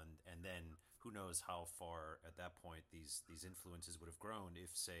at all, and then who knows how far at that point these influences would have grown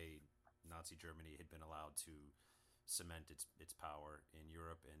if, say, Nazi Germany had been allowed to cement its power in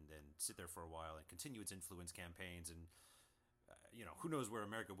Europe and then sit there for a while and continue its influence campaigns. And who knows where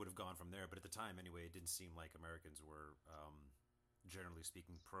America would have gone from there. But at the time, anyway, it didn't seem like Americans were, generally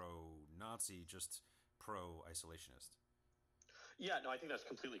speaking, pro-Nazi, just pro-isolationist. Yeah, no, I think that's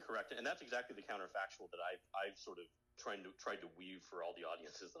completely correct, and that's exactly the counterfactual that I've sort of tried to weave for all the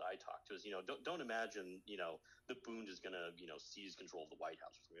audiences that I talk to. Is don't imagine that Boone is going to seize control of the White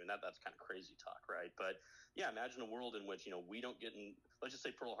House or something. And that's kind of crazy talk, right? But yeah, imagine a world in which we don't get in. Let's just say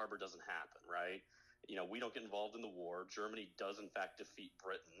Pearl Harbor doesn't happen, right? We don't get involved in the war. Germany does in fact defeat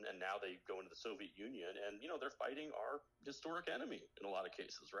Britain, and now they go into the Soviet Union, and they're fighting our historic enemy in a lot of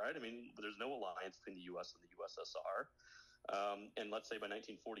cases, right? I mean, there's no alliance between the U.S. and the USSR. And let's say by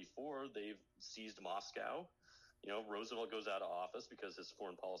 1944, they've seized Moscow. Roosevelt goes out of office because his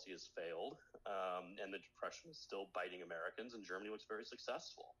foreign policy has failed, and the Depression is still biting Americans, and Germany looks very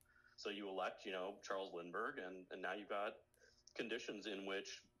successful. So you elect, Charles Lindbergh, and now you've got conditions in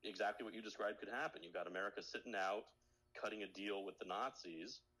which exactly what you described could happen. You've got America sitting out, cutting a deal with the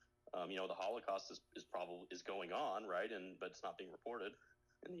Nazis. The Holocaust is going on, right? But it's not being reported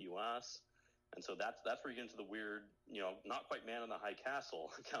in the U.S. And so that's where you get into the weird, not quite man in the high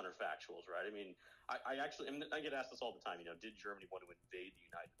castle counterfactuals, right? I mean, I get asked this all the time, did Germany want to invade the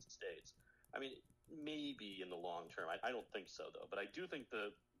United States? I mean, maybe in the long term. I don't think so, though. But I do think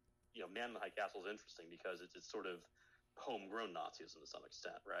the, man in the high castle is interesting because it's sort of homegrown Nazism to some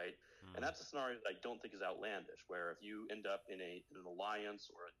extent, right? And that's a scenario that I don't think is outlandish, where if you end up in an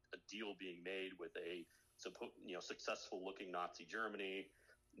alliance or a deal being made with a successful looking Nazi Germany,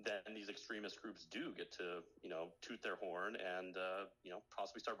 then these extremist groups do get to, toot their horn and,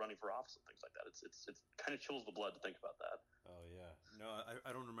 possibly start running for office and things like that. It's kind of chills the blood to think about that. Oh yeah, no,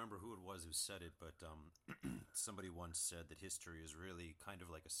 I don't remember who it was who said it, but somebody once said that history is really kind of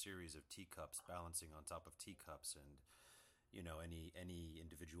like a series of teacups balancing on top of teacups, and any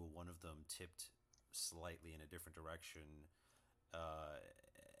individual one of them tipped slightly in a different direction, uh,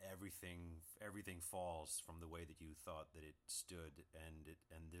 everything falls from the way that you thought that it stood, and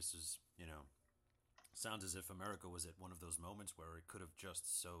this is sounds as if America was at one of those moments where it could have just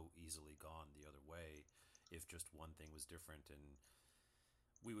so easily gone the other way if just one thing was different, and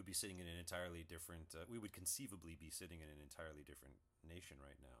we would be sitting in an entirely different. We would conceivably be sitting in an entirely different nation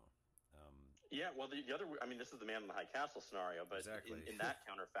right now. Yeah, well, the other, I mean, this is the man in the high castle scenario, but exactly. in that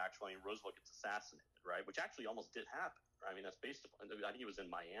counterfactual, I mean, Roosevelt gets assassinated, right? Which actually almost did happen. I mean, that's based upon, I think it was in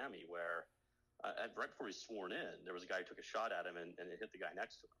Miami where, right before he was sworn in, there was a guy who took a shot at him and it hit the guy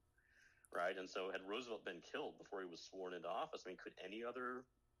next to him, right? And so had Roosevelt been killed before he was sworn into office, I mean, could any other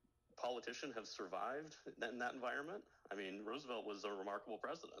politician have survived in that environment? I mean, Roosevelt was a remarkable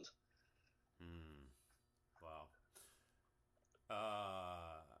president. Wow.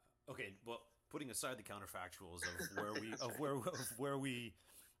 Okay, well, putting aside the counterfactuals of where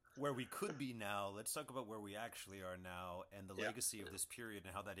we could be now, let's talk about where we actually are now and the legacy of this period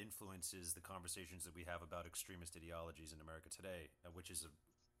and how that influences the conversations that we have about extremist ideologies in America today, which is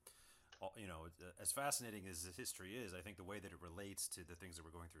as fascinating as the history is, I think the way that it relates to the things that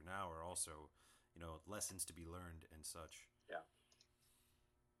we're going through now are also, lessons to be learned and such. Yeah.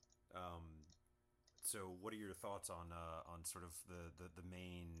 So, what are your thoughts on sort of the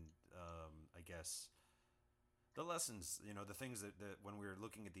main, I guess, the lessons? The things that when we're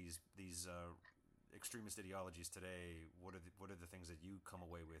looking at these extremist ideologies today, what are the things that you come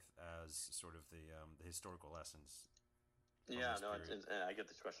away with as sort of the historical lessons? Yeah, no, I get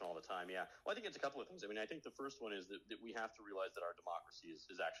this question all the time. Yeah, well, I think it's a couple of things. I mean, I think the first one is that we have to realize that our democracy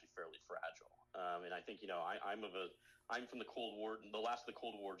is actually fairly fragile. And I think I'm from the Cold War, the last of the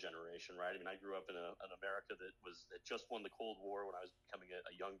Cold War generation, right? I mean, I grew up in an America that just won the Cold War when I was becoming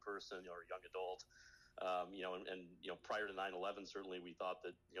a young person or a young adult. Prior to 9/11, certainly we thought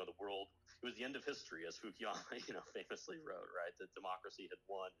that the world, it was the end of history, as Fukuyama famously wrote, right? That democracy had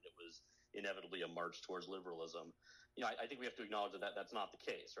won and it was inevitably a march towards liberalism. I think we have to acknowledge that that's not the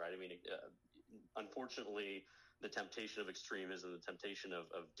case, right? I mean, unfortunately, the temptation of extremism, the temptation of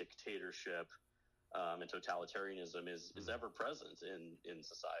dictatorship and totalitarianism is ever present in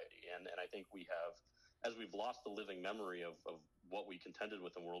society. And I think we have, as we've lost the living memory of what we contended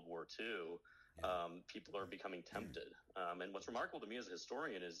with in World War II, people are becoming tempted. And what's remarkable to me as a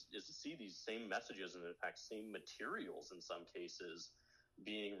historian is to see these same messages and, in fact, same materials in some cases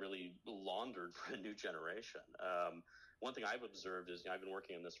being really laundered for a new generation. One thing I've observed is, I've been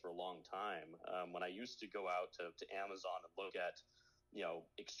working on this for a long time. When I used to go out to Amazon and look at,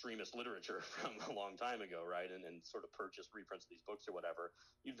 extremist literature from a long time ago, right, and sort of purchase reprints of these books or whatever,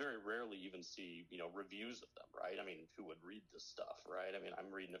 you'd very rarely even see, reviews of them, right? I mean, who would read this stuff, right? I mean, I'm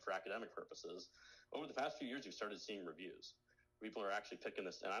reading it for academic purposes. Over the past few years, you've started seeing reviews. People are actually picking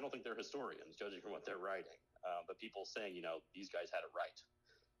this, and I don't think they're historians, judging from what they're writing, but people saying, these guys had it right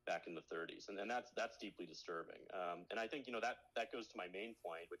back in the 30s, and that's deeply disturbing. And I think that goes to my main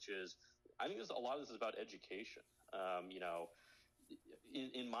point, which is I think a lot of this is about education.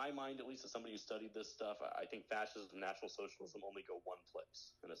 In my mind, at least as somebody who studied this stuff, I think fascism and National Socialism only go one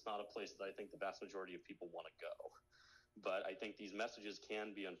place, and it's not a place that I think the vast majority of people want to go. But I think these messages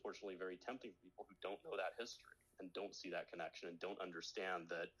can be, unfortunately, very tempting for people who don't know that history and don't see that connection and don't understand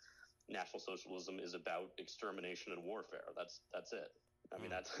that National Socialism is about extermination and warfare. That's it. I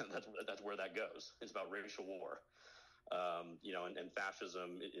mean, that's where that goes. It's about racial war. And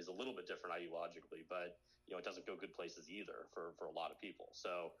fascism is a little bit different ideologically, but it doesn't go good places either for a lot of people.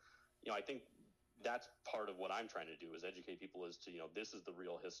 So, I think that's part of what I'm trying to do is educate people as to this is the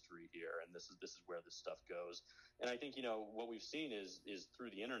real history here, and this is where this stuff goes. And I think what we've seen is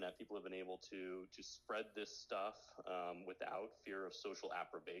through the internet, people have been able to spread this stuff without fear of social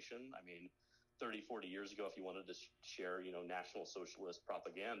approbation. I mean, 30, 40 years ago, if you wanted to share, National Socialist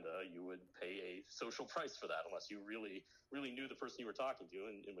propaganda, you would pay a social price for that unless you really, really knew the person you were talking to,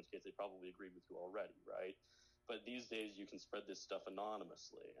 in which case they probably agreed with you already, right? But these days you can spread this stuff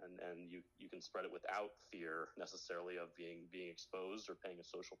anonymously, and you can spread it without fear necessarily of being exposed or paying a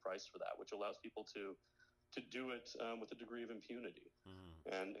social price for that, which allows people to do it with a degree of impunity.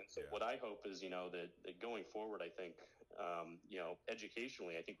 And so what I hope is, that going forward, I think,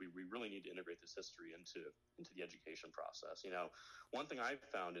 educationally, I think we really need to integrate this history into the education process. One thing I've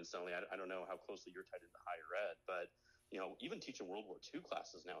found, incidentally, I don't know how closely you're tied into higher ed, but Even teaching World War II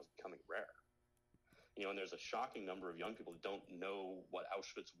classes now is becoming rare. And there's a shocking number of young people who don't know what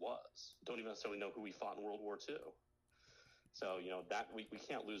Auschwitz was, don't even necessarily know who we fought in World War II. So, that we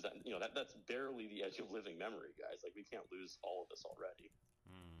can't lose that. That's barely the edge of living memory, guys. Like, we can't lose all of this already.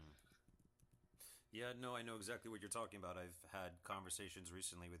 Yeah, no, I know exactly what you're talking about. I've had conversations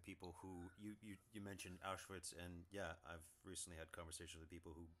recently with people who you mentioned Auschwitz, and yeah, I've recently had conversations with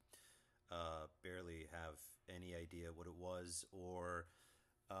people who barely have any idea what it was, or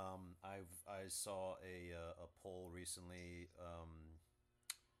I saw a poll recently.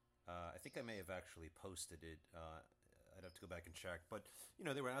 I think I may have actually posted it. I'd have to go back and check, but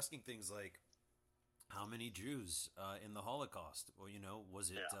they were asking things like, how many Jews in the Holocaust? Well, was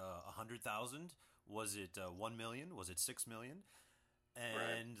it 100,000? Was it 1 million? Was it 6 million?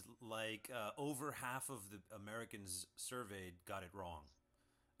 And over half of the Americans surveyed got it wrong.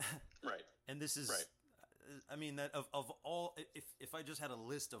 Right. And this is, right. I mean, that of all, if I just had a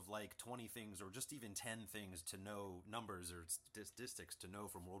list of like 20 things or just even 10 things to know, numbers or statistics to know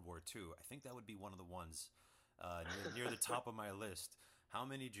from World War II, I think that would be one of the ones near the top of my list. How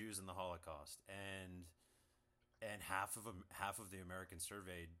many Jews in the Holocaust? And half of the Americans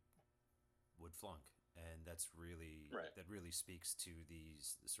surveyed would flunk, and that's really that really speaks to the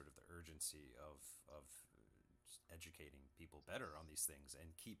sort of the urgency of just educating people better on these things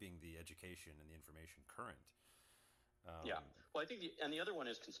and keeping the education and the information current. Well, I think the other one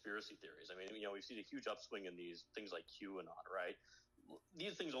is conspiracy theories. I mean, we've seen a huge upswing in these things like QAnon, right?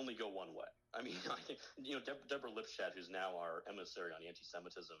 These things only go one way. I mean, I think, Deborah Lipstadt, who's now our emissary on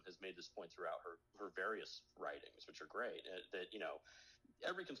anti-Semitism, has made this point throughout her various writings, which are great, that,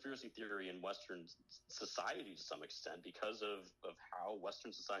 every conspiracy theory in Western society to some extent, because of how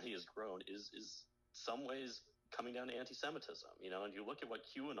Western society has grown, is some ways coming down to anti-Semitism, and you look at what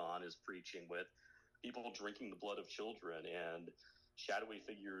QAnon is preaching with people drinking the blood of children and shadowy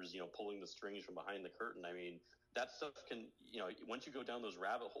figures, pulling the strings from behind the curtain. I mean, that stuff can, once you go down those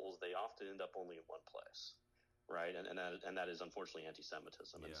rabbit holes, they often end up only in one place, right? And that is unfortunately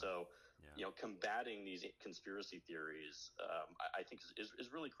anti-Semitism. And so, combating these conspiracy theories, I think is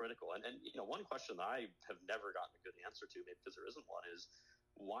really critical. And one question that I have never gotten a good answer to, maybe because there isn't one, is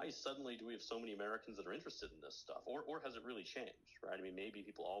why suddenly do we have so many Americans that are interested in this stuff? Or has it really changed, right? I mean, maybe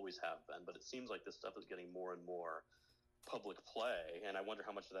people always have been, but it seems like this stuff is getting more and more public play. And I wonder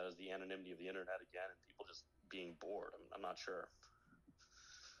how much of that is the anonymity of the internet again and people just being bored. I'm not sure.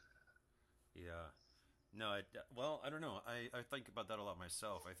 Yeah. No, I don't know. I think about that a lot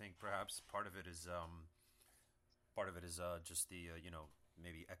myself. I think perhaps part of it is just the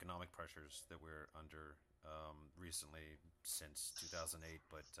maybe economic pressures that we're under recently since 2008.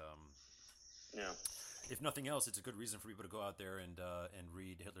 But if nothing else, it's a good reason for people to go out there and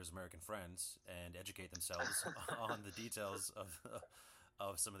read Hitler's American Friends and educate themselves on the details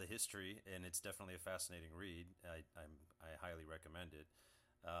of some of the history. And it's definitely a fascinating read. I highly recommend it.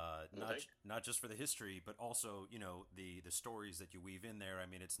 Not just for the history, but also the stories that you weave in there. I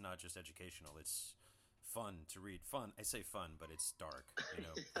mean, it's not just educational; it's fun to read. Fun, I say fun, but it's dark.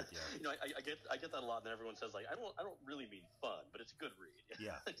 But yeah. I get that a lot, and everyone says like, I don't really mean fun, but it's a good read.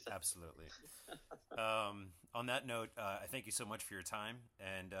 Yeah, absolutely. On that note, I thank you so much for your time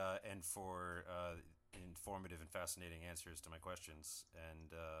and for informative and fascinating answers to my questions.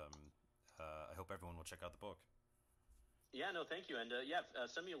 And I hope everyone will check out the book. Yeah, no, thank you. And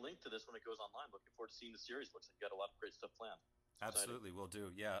send me a link to this when it goes online. Looking forward to seeing the series. Looks like you got a lot of great stuff planned. Absolutely, will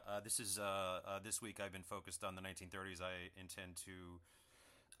do. Yeah, this week I've been focused on the 1930s. I intend to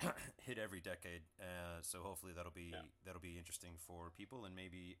hit every decade, so hopefully that'll be interesting for people and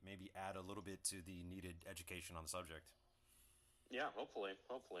maybe add a little bit to the needed education on the subject. Yeah, hopefully.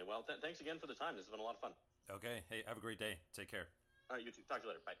 Well, thanks again for the time. This has been a lot of fun. Okay. Hey, have a great day. Take care. All right, you too. Talk to you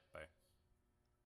later. Bye. Bye.